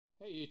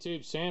Hey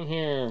YouTube, Sam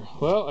here.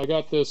 Well, I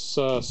got this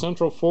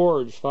Central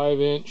Forge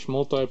 5-inch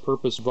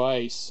multi-purpose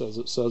vise, as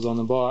it says on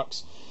the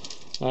box.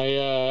 I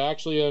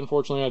actually,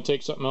 unfortunately, had to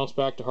take something else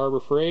back to Harbor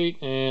Freight,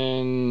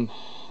 and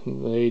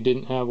they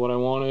didn't have what I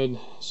wanted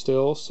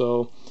still,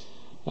 so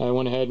I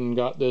went ahead and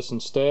got this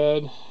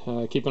instead.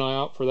 Keep an eye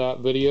out for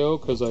that video,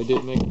 because I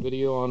did make a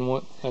video on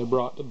what I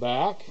brought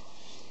back,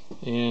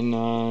 and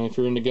if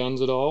you're into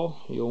guns at all,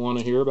 you'll want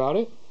to hear about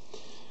it.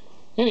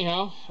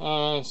 Anyhow,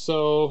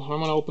 so I'm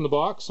going to open the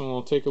box and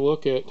we'll take a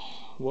look at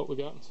what we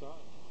got inside.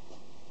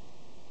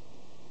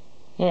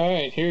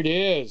 Alright, here it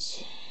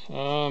is.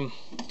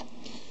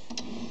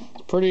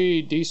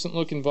 Pretty decent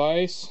looking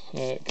vise.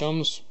 It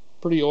comes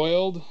pretty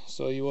oiled,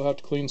 so you will have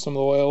to clean some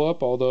of the oil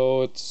up,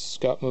 although it's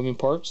got moving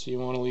parts, so you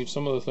want to leave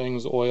some of the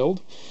things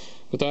oiled.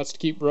 But that's to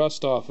keep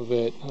rust off of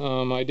it.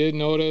 I did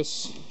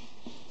notice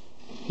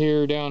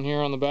down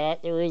here on the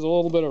back there is a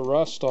little bit of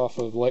rust off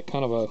of like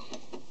kind of a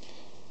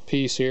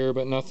piece here,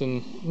 but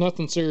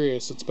nothing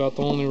serious. It's about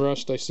the only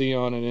rust I see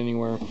on it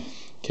anywhere.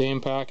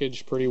 Came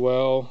packaged pretty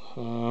well.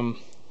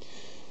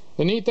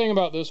 The neat thing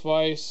about this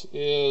vise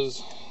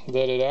is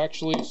that it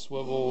actually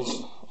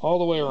swivels all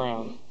the way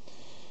around,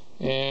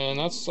 and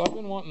I've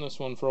been wanting this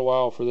one for a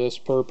while for this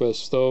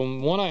purpose. The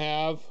one I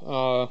have,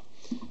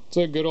 it's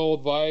a good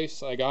old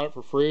vise. I got it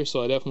for free,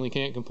 so I definitely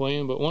can't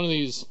complain, but one of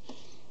these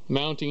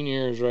mounting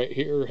ears right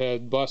here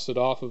had busted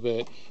off of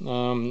it.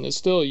 It's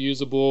still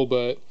usable,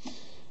 but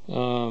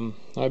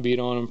I beat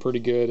on them pretty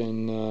good,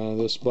 and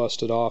this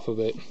busted off of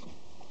it.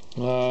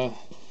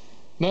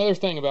 Another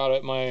thing about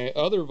it, my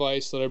other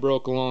vise that I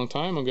broke a long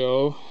time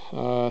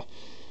ago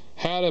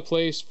had a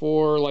place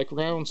for like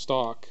round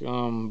stock,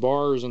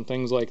 bars and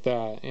things like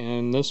that,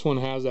 and this one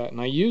has that, and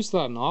I used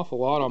that an awful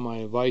lot on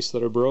my vise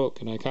that I broke,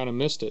 and I kind of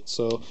missed it,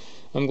 so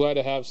I'm glad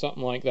to have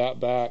something like that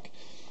back.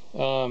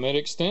 It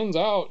extends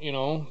out, you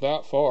know,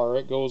 that far.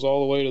 It goes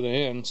all the way to the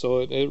end,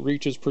 so it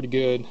reaches pretty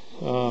good.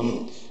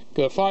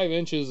 The 5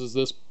 inches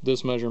is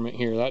this measurement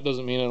here. That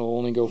doesn't mean it'll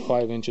only go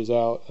 5 inches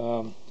out,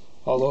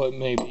 although it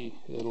may be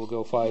it'll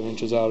go 5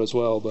 inches out as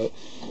well. But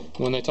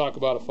when they talk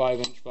about a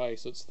 5-inch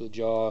vise, it's the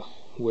jaw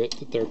width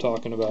that they're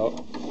talking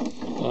about.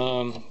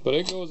 But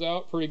it goes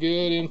out pretty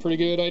good, in pretty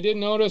good. I did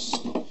notice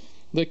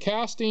the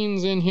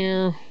castings in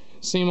here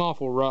seem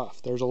awful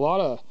rough. There's a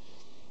lot of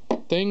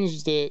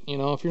things that, you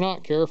know, if you're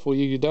not careful,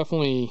 you could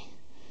definitely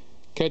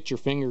cut your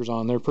fingers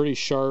on. They're pretty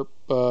sharp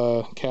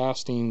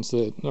castings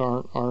that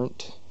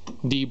aren't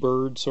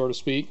deburred, so to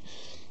speak.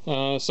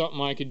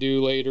 Something I could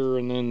do later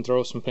and then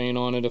throw some paint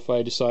on it if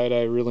I decide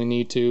I really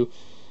need to.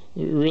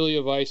 Really,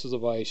 a vise is a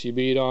vise. You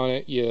beat on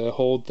it, you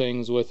hold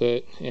things with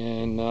it,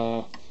 and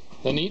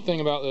the neat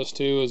thing about this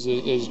too is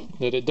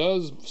that it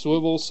does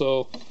swivel,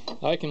 so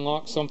I can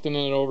lock something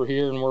in it over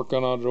here and work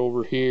on it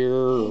over here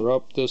or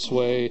up this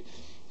way.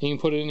 You can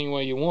put it any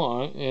way you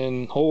want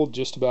and hold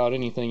just about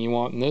anything you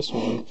want in this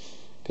one,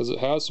 because it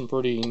has some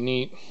pretty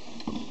neat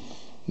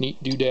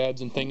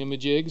doodads and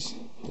thingamajigs,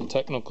 the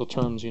technical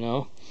terms, you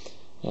know.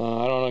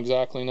 I don't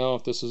exactly know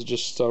if this is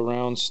just a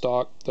round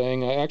stock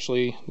thing.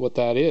 Actually, what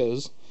that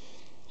is,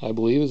 I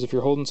believe, is if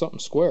you're holding something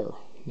square,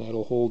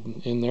 that'll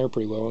hold in there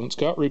pretty well. And it's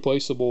got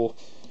replaceable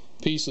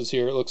pieces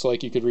here. It looks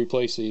like you could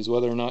replace these.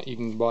 Whether or not you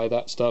can buy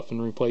that stuff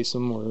and replace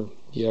them, or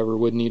you ever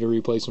would need to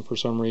replace them for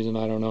some reason,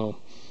 I don't know.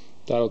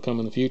 That'll come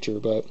in the future,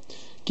 but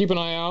keep an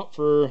eye out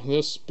for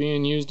this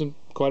being used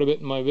quite a bit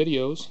in my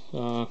videos.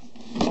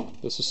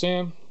 This is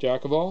Sam,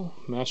 Jack of all,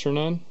 Master of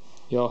none.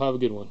 Y'all have a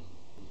good one.